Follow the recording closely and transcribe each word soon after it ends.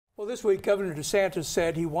Well, this week, Governor DeSantis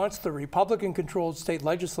said he wants the Republican-controlled state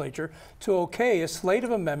legislature to okay a slate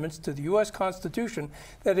of amendments to the U.S. Constitution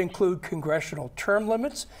that include congressional term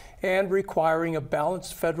limits and requiring a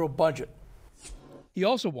balanced federal budget. He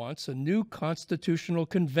also wants a new constitutional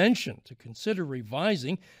convention to consider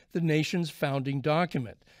revising the nation's founding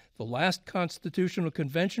document. The last constitutional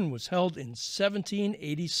convention was held in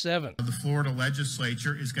 1787. The Florida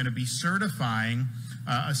legislature is going to be certifying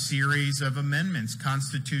a series of amendments,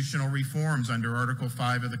 constitutional reforms under Article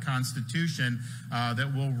 5 of the Constitution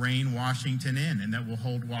that will rein Washington in and that will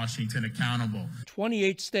hold Washington accountable.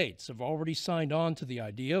 28 states have already signed on to the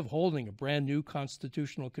idea of holding a brand new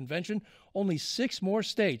constitutional convention. Only 6 more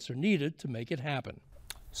states are needed to make it happen.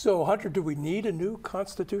 So, Hunter, do we need a new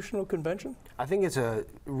constitutional convention? I think it's a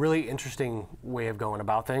really interesting way of going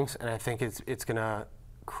about things, and I think it's going to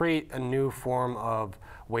create a new form of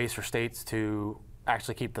ways for states to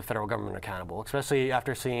actually keep the federal government accountable, especially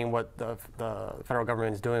after seeing what the federal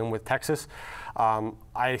government is doing with Texas.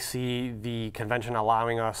 I see the convention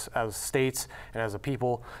allowing us as states and as a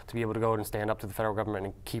people to be able to go and stand up to the federal government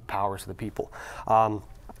and keep powers to the people. I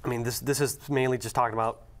mean, this is mainly just talking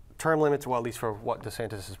about term limits, well, at least for what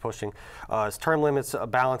DeSantis is pushing, is term limits, a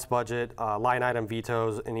balanced budget, line item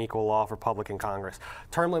vetoes, and equal law for public and Congress.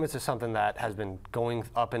 Term limits is something that has been going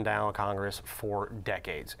up and down Congress for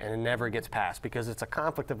decades, and it never gets passed because it's a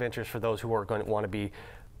conflict of interest for those who are going to want to be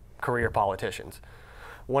career politicians.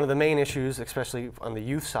 One of the main issues, especially on the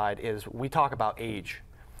youth side, is we talk about age.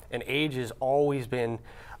 And age has always been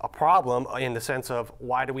a problem in the sense of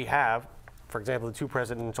why do we have, for example, the 2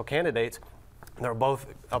 presidential candidates, they're both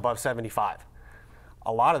above 75.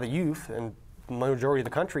 A lot of the youth and the majority of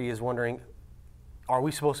the country is wondering, are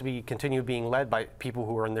we supposed to continue being led by people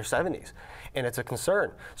who are in their 70s? And it's a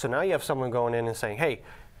concern. So now you have someone going in and saying, hey,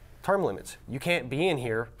 term limits. You can't be in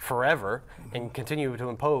here forever and continue to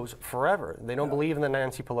impose forever. They don't believe in the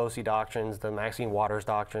Nancy Pelosi doctrines, the Maxine Waters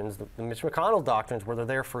doctrines, the Mitch McConnell doctrines, where they're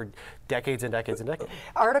there for decades and decades and decades.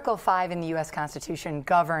 Article 5 in the U.S. Constitution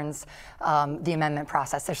governs the amendment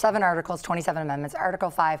process. There's 7 articles, 27 amendments.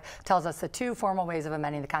 Article 5 tells us the 2 formal ways of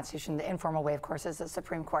amending the Constitution. The informal way, of course, is the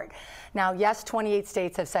Supreme Court. Now, yes, 28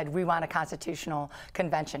 states have said we want a constitutional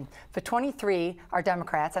convention. But 23 are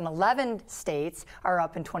Democrats, and 11 states are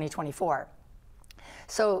up in 2024.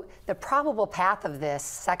 So the probable path of this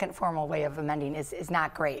second formal way of amending is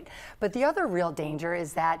not great. But the other real danger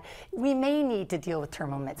is that we may need to deal with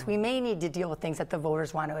term limits. We may need to deal with things that the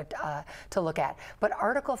voters want to look at. But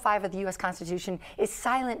Article 5 of the U.S. Constitution is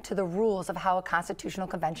silent to the rules of how a constitutional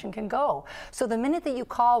convention can go. So the minute that you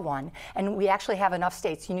call one, and we actually have enough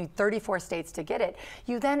states, you need 34 states to get it,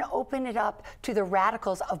 you then open it up to the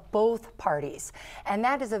radicals of both parties. And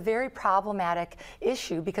that is a very problematic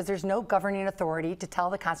issue because there's no governing authority to tell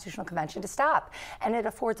the Constitutional Convention to stop. And it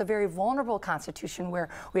affords a very vulnerable constitution where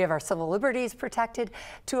we have our civil liberties protected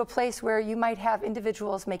to a place where you might have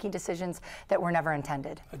individuals making decisions that were never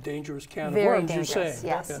intended. A dangerous can of worms, you're saying.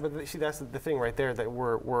 Yes. But see, that's the thing right there, that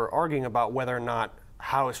we're arguing about whether or not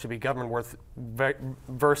how it should be governed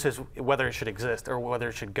versus whether it should exist or whether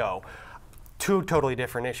it should go. 2 totally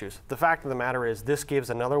different issues. The fact of the matter is this gives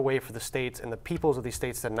another way for the states and the peoples of these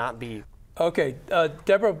states to not be. Okay,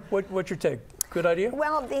 Deborah, what's your take? Good idea?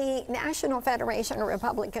 Well, the National Federation of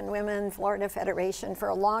Republican Women, Florida Federation, for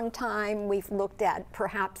a long time we've looked at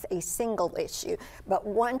perhaps a single issue. But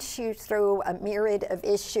once you throw a myriad of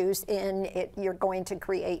issues in, you're going to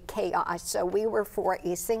create chaos. So we were for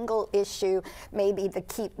a single issue, maybe the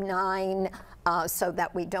keep 9, so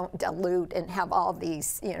that we don't dilute and have all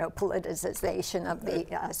these, politicization of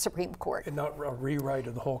the Supreme Court. And not a rewrite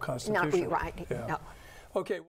of the whole Constitution. Not rewrite, no. Okay.